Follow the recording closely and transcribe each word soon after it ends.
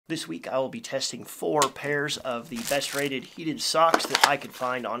This week I will be testing 4 pairs of the best rated heated socks that I could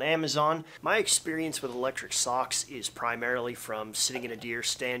find on Amazon. My experience with electric socks is primarily from sitting in a deer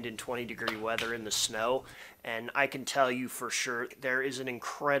stand in 20-degree weather in the snow, and I can tell you for sure there is an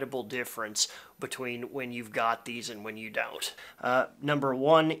incredible difference between when you've got these and when you don't. Number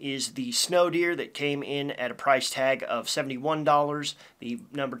 1 is the Snow Deer that came in at a price tag of $71. The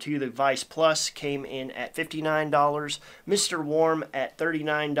number 2, the Vice Plus, came in at $59. Mr. Warm at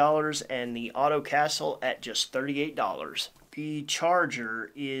 $39, and the Auto Castle at just $38. The Charger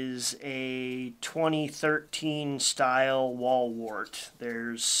is a 2013 style wall wart.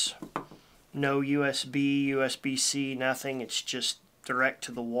 There's no USB, USB-C, nothing. It's just direct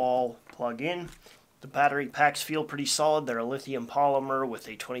to the wall plug in. The battery packs feel pretty solid. They're a lithium polymer with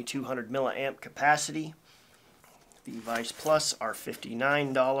a 2200 milliamp capacity. The Vice Plus are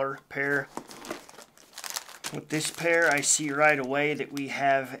 $59 pair. With this pair, I see right away that we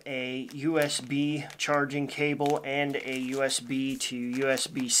have a USB charging cable and a USB to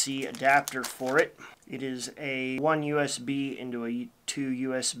USB-C adapter for it. It is a 1 USB into a 2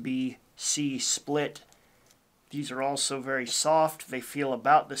 USB-C split. These are also very soft. They feel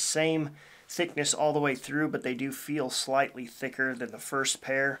about the same thickness all the way through, but they do feel slightly thicker than the first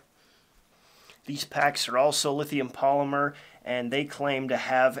pair. These packs are also lithium polymer, and they claim to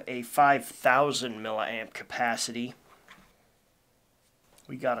have a 5,000 milliamp capacity.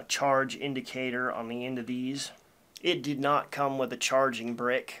 We got a charge indicator on the end of these. It did not come with a charging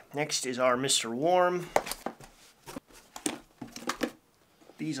brick. Next is our Mr. Warm.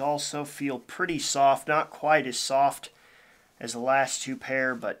 These also feel pretty soft, not quite as soft as the last 2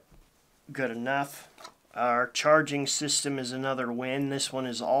 pair, but good enough. Our charging system is another win. This one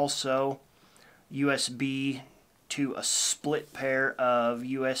is also USB to a split pair of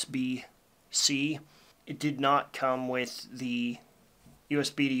USB-C. It did not come with the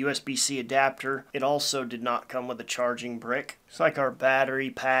USB to USB-C adapter. It also did not come with a charging brick. It's like our battery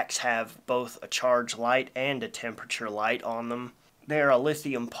packs have both a charge light and a temperature light on them. They're a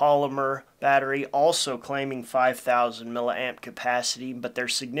lithium polymer battery, also claiming 5,000 milliamp capacity, but they're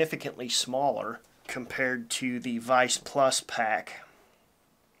significantly smaller compared to the Vice Plus pack.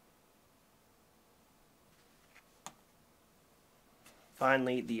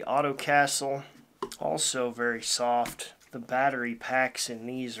 Finally, the Auto Castle, also very soft. The battery packs in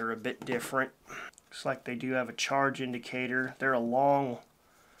these are a bit different. Looks like they do have a charge indicator. They're a long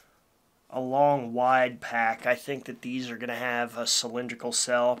wide pack. I think that these are going to have a cylindrical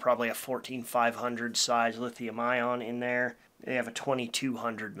cell, probably a 14500 size lithium ion in there. They have a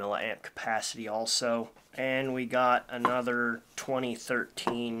 2200 milliamp capacity also. And we got another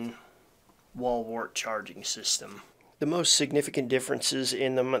 2013 wall wart charging system. The most significant differences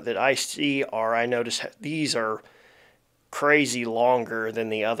in them that I see are, I notice these are crazy longer than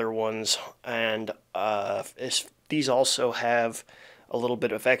the other ones, and these also have a little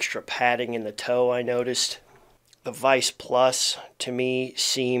bit of extra padding in the toe, I noticed. The Vice Plus, to me,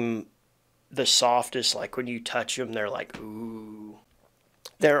 seem the softest. Like when you touch them, they're like, ooh.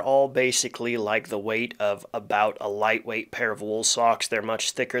 They're all basically like the weight of about a lightweight pair of wool socks. They're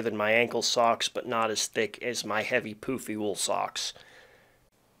much thicker than my ankle socks, but not as thick as my heavy poofy wool socks.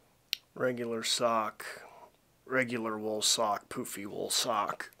 Regular sock, regular wool sock, poofy wool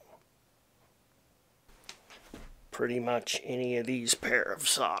sock. Pretty much any of these pair of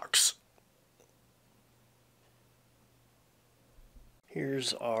socks.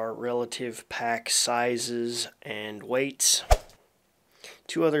 Here's our relative pack sizes and weights.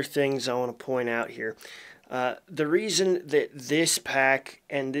 2 other things I want to point out here. The reason that this pack,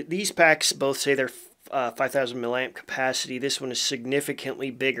 and these packs both say they're 5,000 milliamp capacity, this one is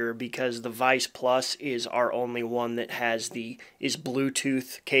significantly bigger because the Vice Plus is our only one that is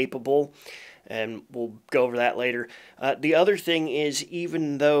Bluetooth capable, and we'll go over that later. The other thing is,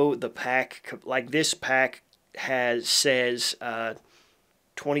 even though the pack, like this pack says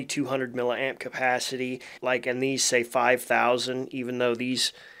 2200 milliamp capacity, and these say 5,000, even though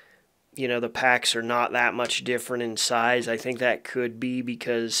these, the packs are not that much different in size. I think that could be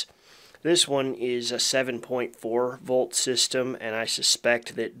because this one is a 7.4 volt system, and I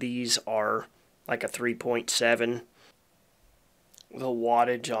suspect that these are like a 3.7. The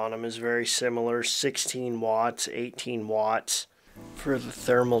wattage on them is very similar, 16 watts, 18 watts. For the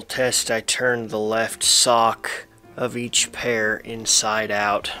thermal test, I turned the left sock of each pair inside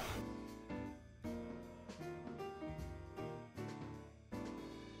out.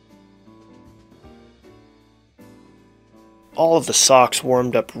 All of the socks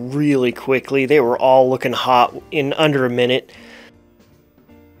warmed up really quickly. They were all looking hot in under a minute.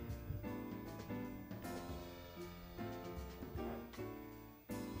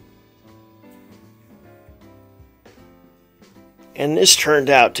 And this turned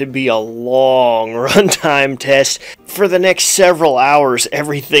out to be a long runtime test. For the next several hours,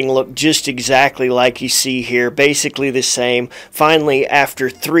 everything looked just exactly like you see here, basically the same. Finally,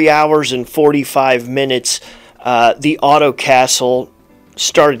 after 3 hours and 45 minutes, the auto castle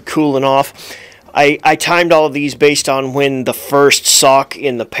started cooling off. I timed all of these based on when the first sock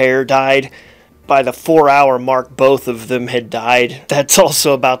in the pair died. By the 4-hour mark, both of them had died. That's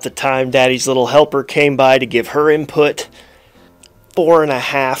also about the time Daddy's little helper came by to give her input.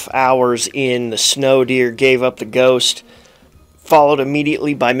 4.5 hours in, the Snow Deer gave up the ghost, followed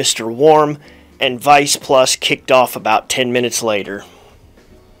immediately by Mr. Warm, and Vice Plus kicked off about 10 minutes later.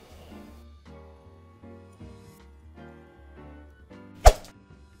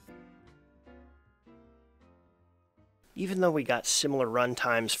 Even though we got similar run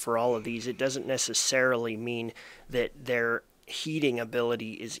times for all of these, it doesn't necessarily mean that their heating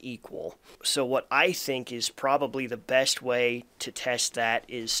ability is equal. So what I think is probably the best way to test that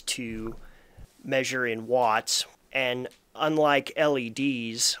is to measure in watts. And unlike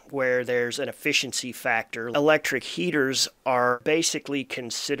LEDs, where there's an efficiency factor, electric heaters are basically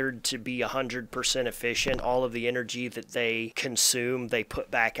considered to be 100% efficient. All of the energy that they consume, they put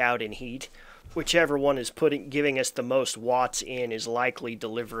back out in heat. Whichever one is giving us the most watts in is likely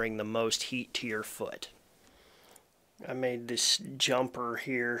delivering the most heat to your foot. I made this jumper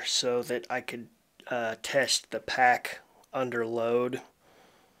here so that I could test the pack under load.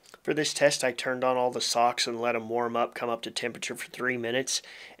 For this test, I turned on all the socks and let them warm up, come up to temperature for 3 minutes,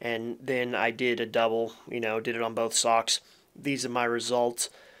 and then I did a double, did it on both socks. These are my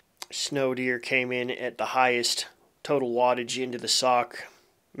results. Snow Deer came in at the highest total wattage into the sock.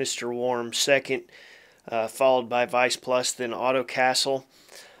 Mr. Warm second, followed by Vice Plus, then Auto Castle.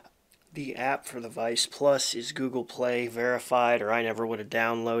 The app for the Vice Plus is Google Play verified, or I never would have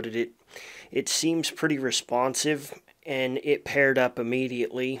downloaded it. It seems pretty responsive, and it paired up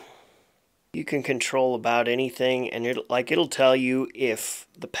immediately. You can control about anything, and it'll tell you if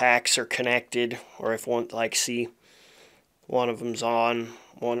the packs are connected, or if one, see, one of them's on,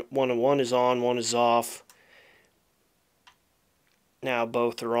 one is on, one is off. Now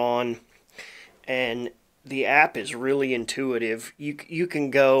both are on, and the app is really intuitive. You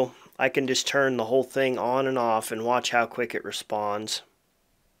can go, I can just turn the whole thing on and off and watch how quick it responds.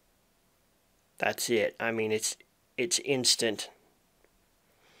 That's it. I mean, it's instant.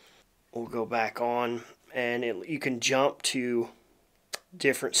 We'll go back on, and you can jump to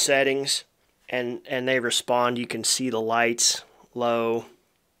different settings, and they respond. You can see the lights, low,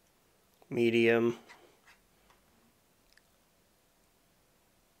 medium,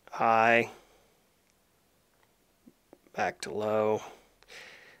 high, back to low,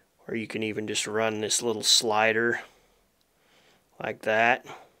 or you can even just run this little slider like that,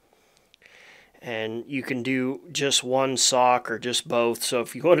 and you can do just one sock or just both. So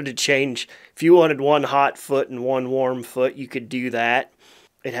if you wanted to change, if you wanted one hot foot and one warm foot, you could do that.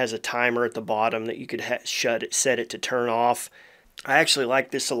 It has a timer at the bottom that you could set it to turn off. I actually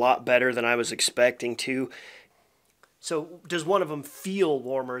like this a lot better than I was expecting to. So does one of them feel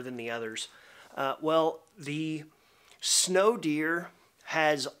warmer than the others? Well, the Snow Deer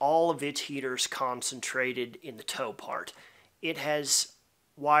has all of its heaters concentrated in the toe part. It has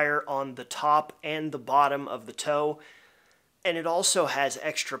wire on the top and the bottom of the toe, and it also has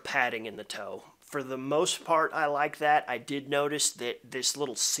extra padding in the toe. For the most part, I like that. I did notice that this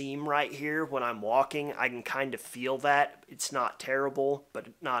little seam right here, when I'm walking, I can kind of feel that. It's not terrible, but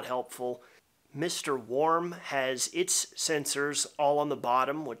not helpful. Mr. Warm has its sensors all on the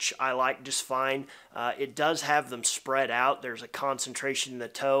bottom, which I like just fine. It does have them spread out. There's a concentration in the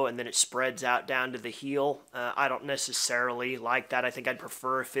toe, and then it spreads out down to the heel. I don't necessarily like that. I think I'd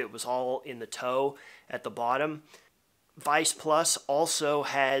prefer if it was all in the toe at the bottom. Vice Plus also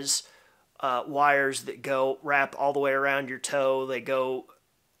has wires that wrap all the way around your toe. They go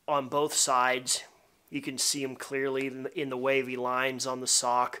on both sides. You can see them clearly in the wavy lines on the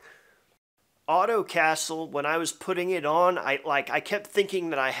sock. Auto Castle, when I was putting it on, I kept thinking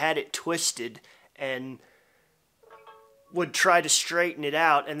that I had it twisted and would try to straighten it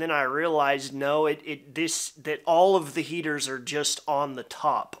out, and then I realized no, that all of the heaters are just on the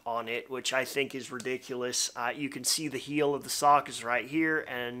top on it, which I think is ridiculous. You can see the heel of the sock is right here,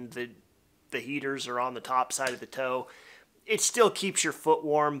 and the heaters are on the top side of the toe. It still keeps your foot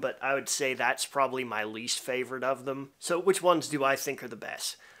warm, but I would say that's probably my least favorite of them. So which ones do I think are the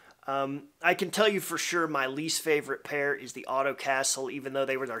best? I can tell you for sure my least favorite pair is the Auto Castle, even though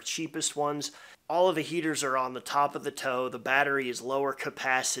they were our cheapest ones. All of the heaters are on the top of the toe, the battery is lower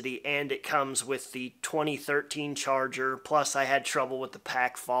capacity, and it comes with the 2013 charger, plus I had trouble with the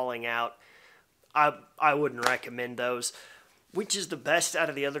pack falling out. I wouldn't recommend those. Which is the best out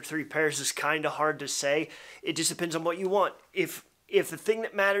of the other three pairs is kind of hard to say. It just depends on what you want. If the thing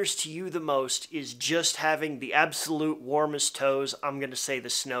that matters to you the most is just having the absolute warmest toes, I'm going to say the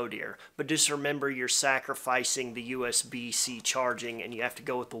Snow Deer. But just remember you're sacrificing the USB-C charging and you have to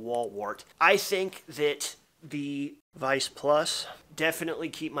go with the wall wart. I think that the Vice Plus definitely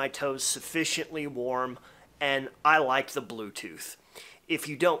keep my toes sufficiently warm, and I like the Bluetooth. If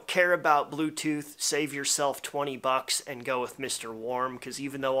you don't care about Bluetooth, save yourself $20 and go with Mr. Warm, because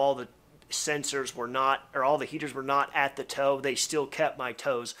even though all the sensors were not, or all the heaters were not at the toe, they still kept my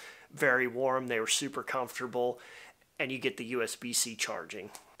toes very warm. They were super comfortable, and you get the USB-C charging.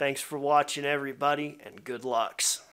 Thanks for watching, everybody, and good lucks.